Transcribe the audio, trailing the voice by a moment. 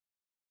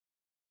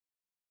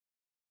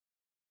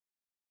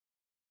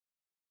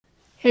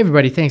Hey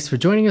everybody, thanks for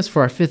joining us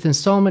for our fifth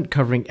installment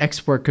covering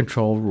export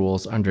control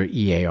rules under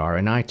EAR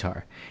and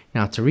ITAR.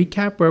 Now to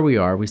recap where we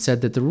are, we said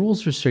that the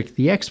rules restrict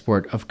the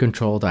export of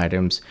controlled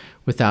items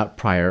without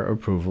prior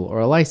approval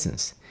or a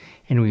license.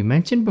 And we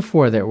mentioned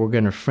before that we're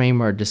going to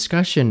frame our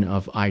discussion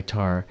of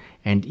ITAR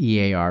and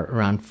EAR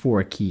around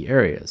four key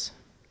areas: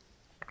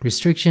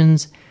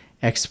 restrictions,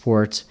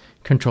 exports,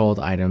 controlled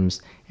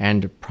items,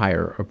 and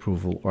prior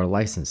approval or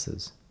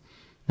licenses.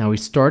 Now we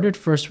started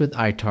first with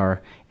ITAR,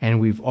 and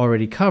we've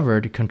already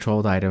covered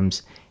controlled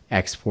items,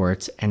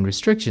 exports, and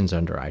restrictions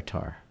under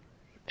ITAR.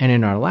 And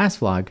in our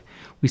last vlog,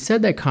 we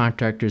said that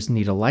contractors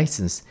need a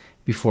license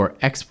before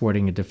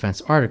exporting a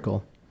defense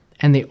article,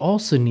 and they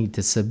also need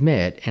to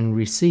submit and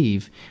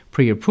receive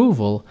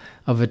pre-approval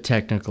of a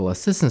technical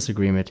assistance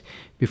agreement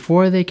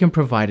before they can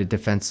provide a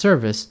defense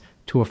service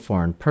to a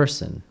foreign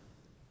person.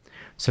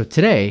 So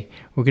today,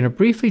 we're going to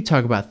briefly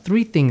talk about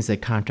three things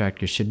that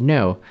contractors should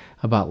know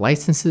about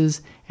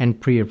licenses and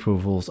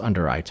pre-approvals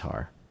under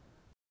ITAR.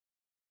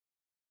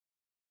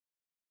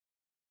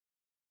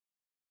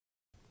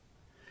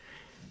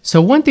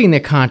 So one thing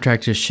that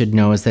contractors should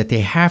know is that they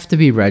have to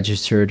be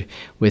registered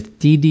with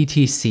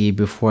DDTC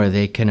before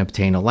they can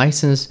obtain a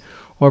license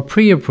or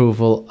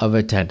pre-approval of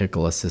a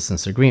technical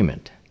assistance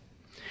agreement.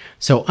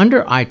 So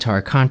under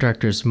ITAR,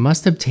 contractors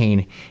must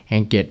obtain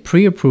and get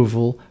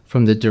pre-approval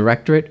from the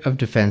Directorate of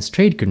Defense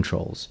Trade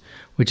Controls,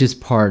 which is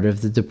part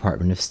of the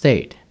Department of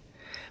State.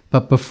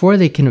 But before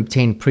they can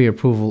obtain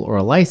pre-approval or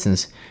a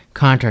license,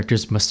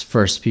 contractors must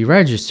first be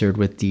registered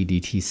with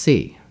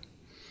DDTC.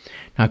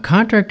 Now,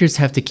 contractors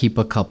have to keep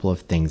a couple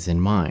of things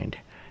in mind.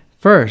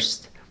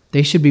 First,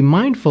 they should be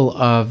mindful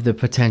of the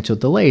potential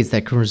delays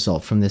that can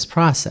result from this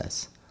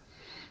process.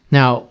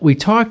 Now, we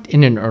talked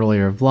in an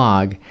earlier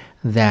vlog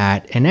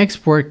that an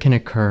export can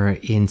occur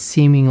in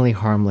seemingly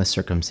harmless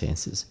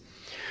circumstances.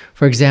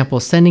 For example,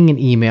 sending an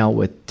email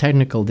with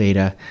technical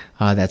data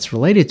that's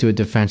related to a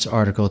defense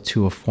article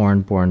to a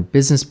foreign-born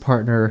business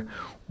partner,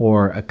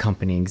 or a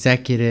company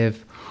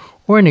executive,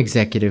 or an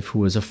executive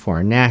who is a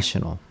foreign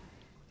national.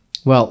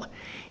 Well,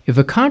 if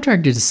a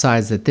contractor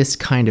decides that this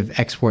kind of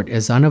export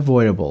is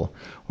unavoidable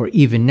or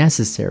even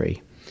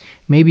necessary,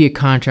 maybe a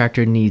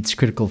contractor needs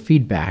critical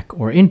feedback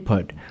or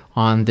input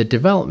on the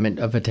development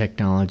of a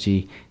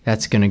technology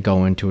that's going to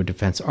go into a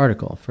defense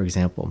article, for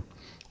example.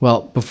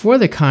 Well, before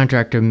the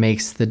contractor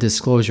makes the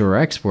disclosure or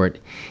export,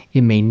 it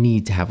may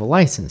need to have a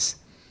license.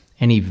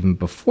 And even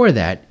before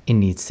that, it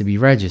needs to be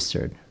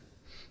registered.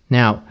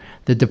 Now,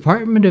 the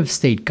Department of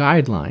State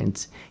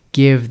guidelines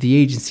give the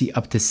agency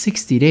up to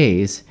 60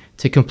 days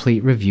to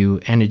complete review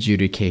and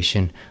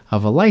adjudication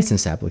of a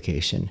license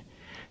application.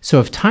 So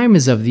if time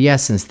is of the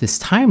essence, this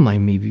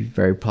timeline may be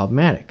very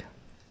problematic.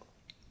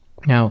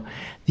 Now,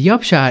 the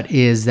upshot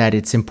is that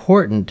it's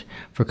important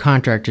for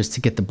contractors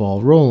to get the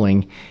ball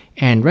rolling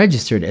and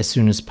registered as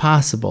soon as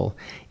possible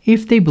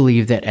if they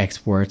believe that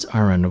exports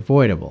are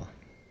unavoidable.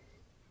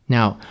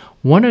 Now,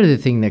 one other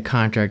thing that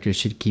contractors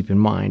should keep in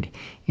mind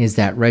is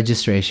that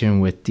registration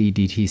with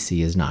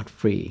DDTC is not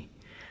free.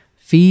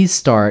 Fees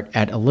start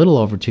at a little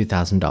over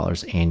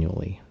 $2,000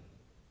 annually.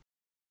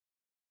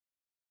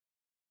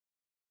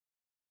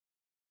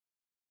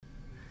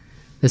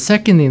 The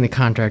second thing the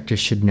contractors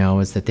should know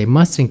is that they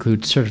must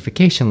include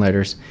certification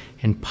letters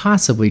and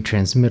possibly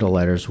transmittal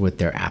letters with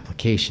their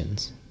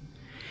applications.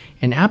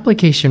 An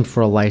application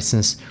for a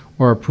license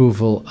or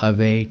approval of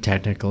a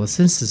technical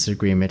assistance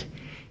agreement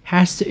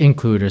has to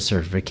include a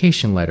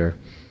certification letter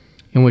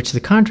in which the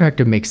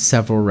contractor makes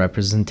several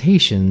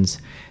representations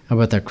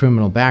about the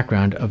criminal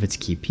background of its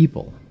key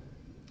people.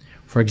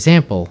 For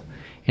example,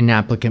 an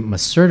applicant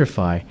must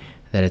certify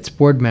that its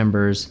board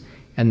members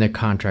and the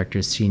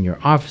contractor's senior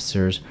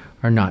officers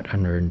are not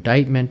under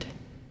indictment,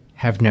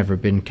 have never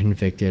been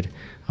convicted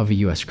of a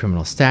U.S.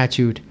 criminal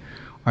statute,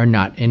 are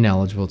not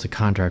ineligible to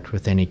contract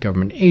with any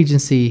government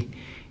agency,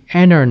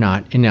 and are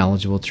not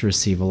ineligible to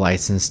receive a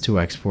license to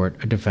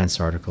export a defense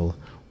article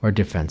or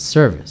defense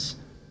service.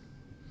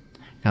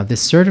 Now,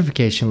 this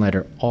certification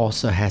letter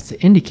also has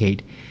to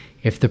indicate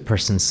if the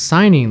person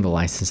signing the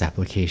license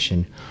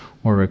application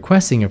or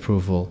requesting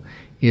approval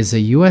is a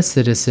U.S.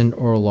 citizen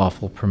or a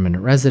lawful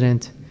permanent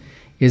resident,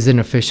 is an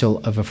official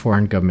of a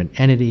foreign government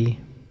entity,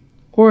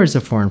 or is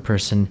a foreign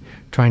person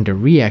trying to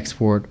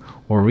re-export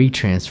or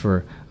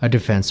retransfer a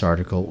defense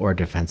article or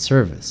defense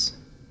service.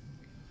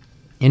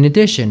 In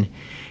addition,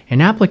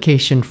 an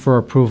application for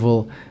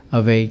approval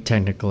of a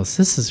technical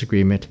assistance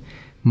agreement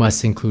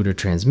must include a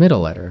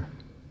transmittal letter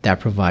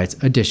that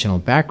provides additional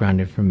background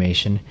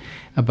information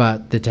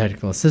about the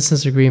technical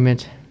assistance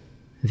agreement,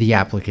 the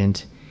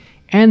applicant,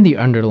 and the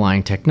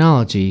underlying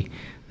technology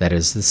that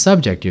is the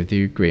subject of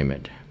the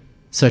agreement,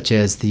 such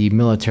as the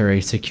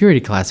military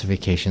security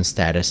classification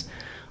status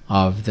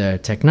of the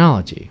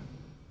technology.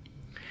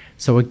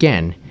 So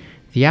again,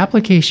 the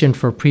application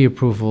for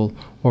pre-approval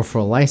or for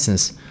a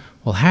license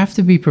will have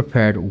to be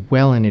prepared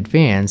well in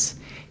advance,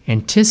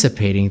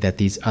 anticipating that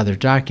these other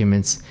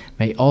documents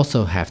may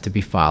also have to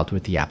be filed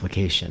with the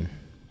application.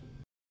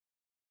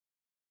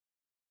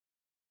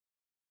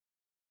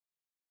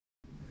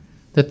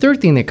 The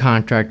third thing that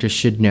contractors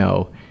should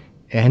know,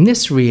 and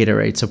this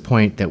reiterates a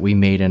point that we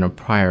made in a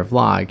prior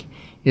vlog,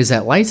 is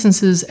that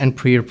licenses and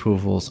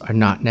pre-approvals are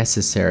not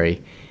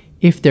necessary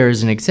if there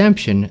is an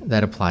exemption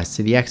that applies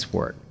to the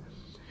export.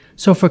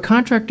 So if a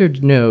contractor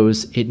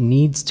knows it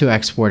needs to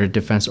export a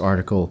defense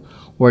article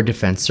or a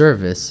defense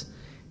service,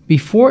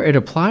 before it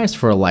applies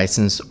for a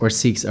license or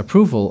seeks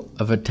approval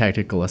of a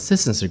technical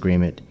assistance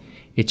agreement,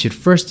 it should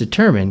first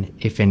determine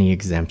if any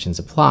exemptions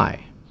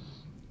apply.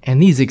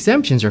 And these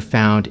exemptions are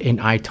found in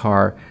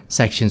ITAR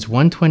sections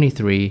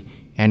 123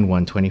 and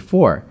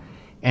 124.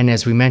 And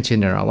as we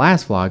mentioned in our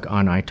last vlog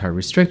on ITAR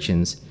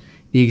restrictions,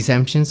 the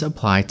exemptions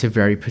apply to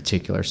very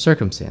particular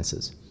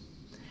circumstances.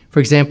 For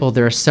example,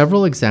 there are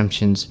several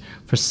exemptions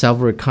for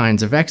several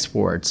kinds of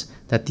exports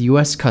that the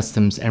U.S.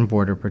 Customs and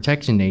Border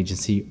Protection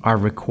Agency are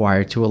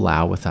required to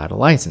allow without a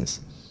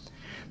license.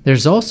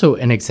 There's also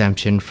an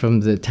exemption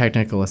from the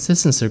Technical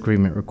Assistance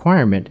Agreement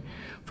requirement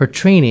for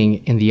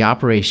training in the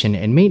operation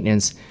and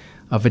maintenance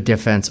of a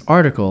defense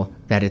article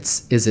that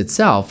is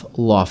itself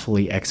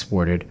lawfully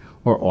exported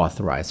or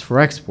authorized for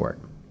export.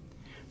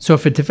 So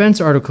if a defense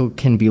article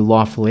can be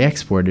lawfully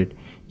exported,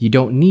 you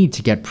don't need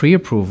to get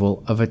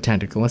pre-approval of a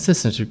technical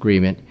assistance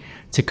agreement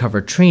to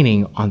cover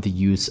training on the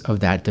use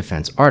of that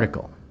defense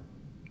article.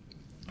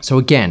 So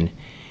again,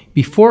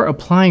 before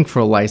applying for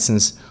a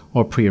license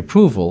or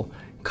pre-approval,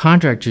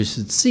 contractors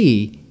should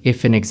see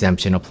if an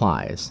exemption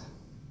applies.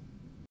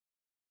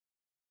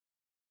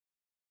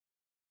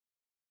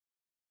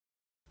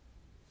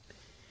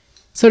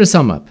 So to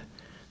sum up,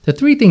 the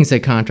three things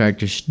that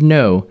contractors should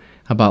know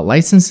about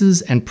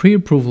licenses and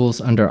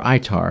pre-approvals under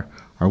ITAR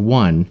are: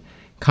 1.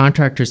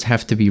 Contractors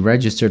have to be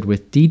registered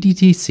with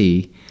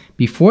DDTC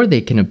before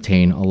they can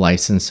obtain a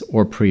license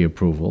or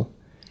pre-approval.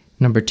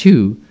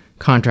 2.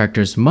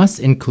 Contractors must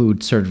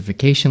include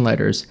certification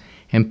letters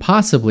and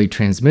possibly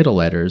transmittal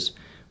letters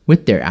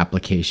with their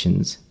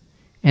applications.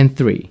 And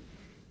 3.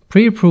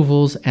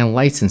 Pre-approvals and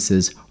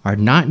licenses are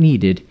not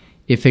needed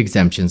if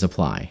exemptions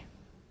apply.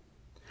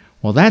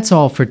 Well, that's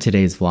all for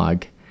today's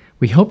vlog.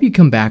 We hope you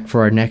come back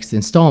for our next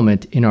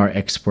installment in our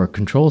export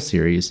control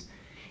series.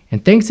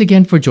 And thanks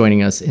again for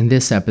joining us in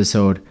this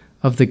episode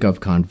of the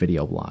GovCon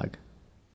video blog.